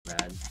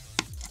bad.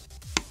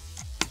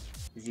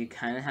 Because you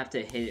kind of have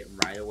to hit it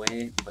right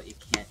away, but you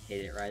can't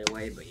hit it right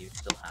away, but you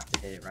still have to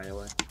hit it right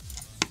away.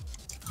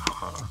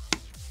 Huh.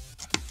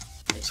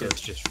 So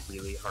it's just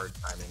really hard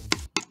timing.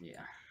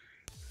 Yeah.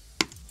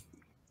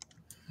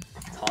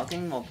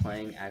 Talking while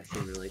playing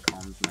actually really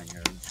calms my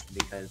nerves,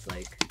 because,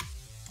 like...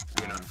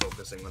 You're not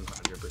focusing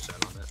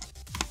 100% on it.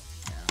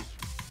 Yeah.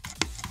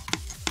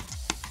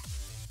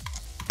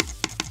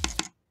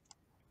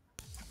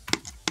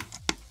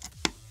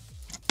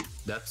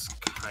 That's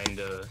kind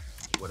of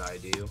what I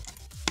do.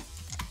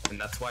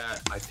 And that's why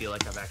I feel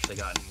like I've actually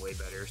gotten way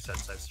better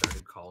since I've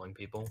started calling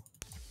people.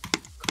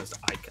 Because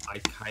I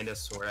kind of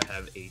sort of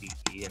have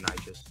ADD, and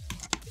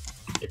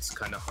it's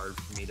kind of hard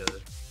for me to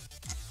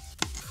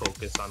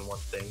focus on one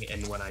thing.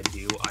 And when I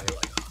do, I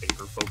like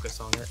hyper focus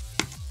on it.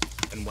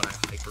 And when I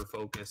hyper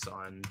focus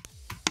on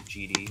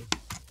GD,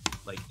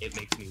 like it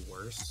makes me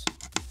worse.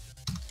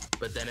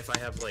 But then if I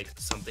have like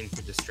something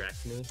to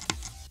distract me,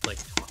 like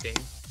talking,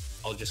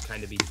 I'll just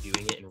kind of be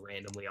doing it, and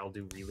randomly I'll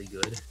do really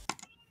good.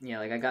 Yeah,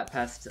 like I got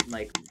past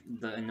like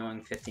the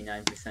annoying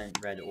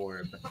 59% red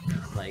orb,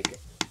 like,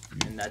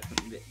 and that's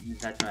when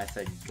I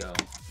said go.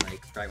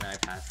 Like right when I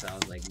passed that, I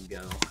was like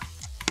go.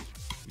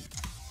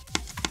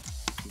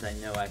 Because I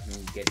know I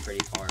can get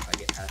pretty far if I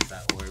get past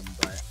that orb,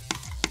 but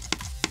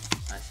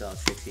I still have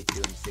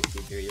 62 and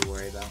 63 to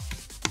worry about.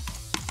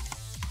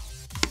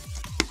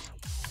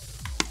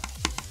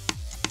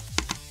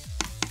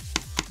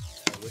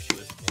 I wish it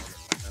was warm in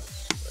my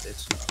house, but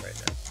it's not right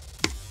now.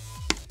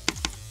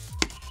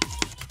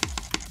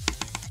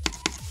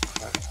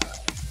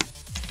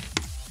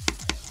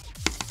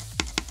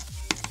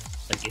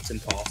 Like, it's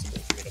impossible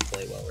for me to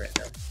play well right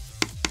now.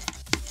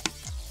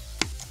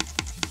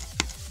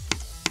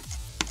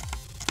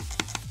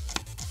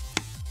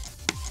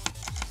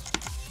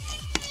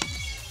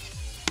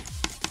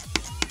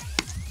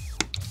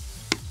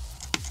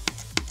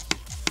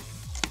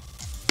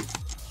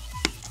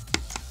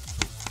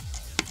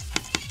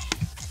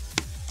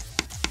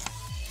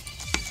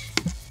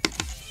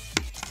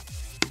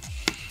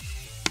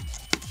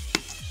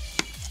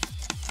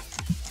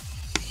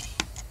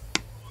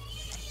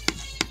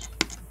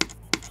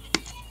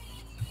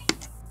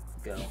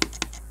 Go.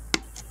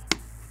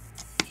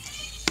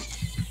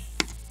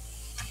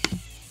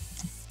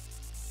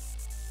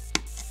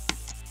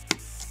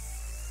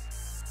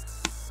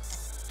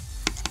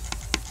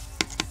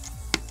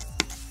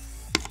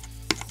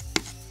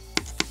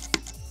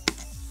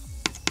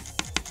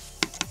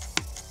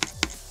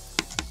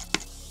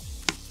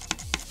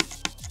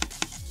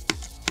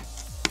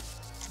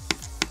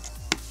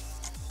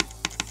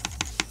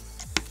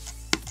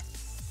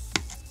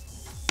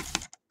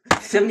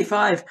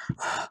 $75.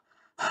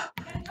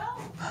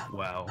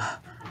 Wow.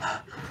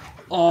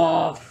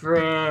 Oh,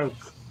 frick.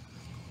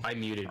 I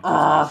muted.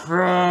 Oh,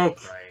 frick.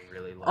 Crying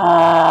really loud. Wow.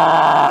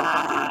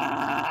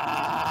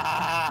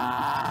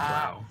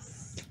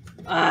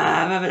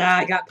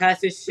 I got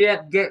past the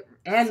ship.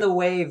 And the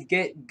wave.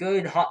 Get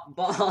good hot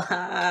ball.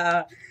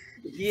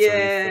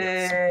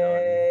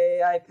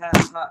 Yay! I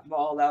passed hot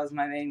ball. That was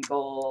my main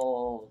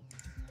goal.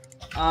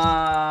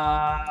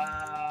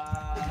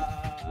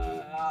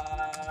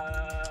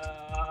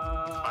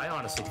 I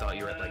honestly thought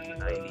you were at like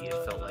 90.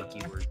 It felt like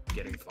you were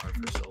getting far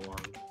for so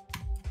long.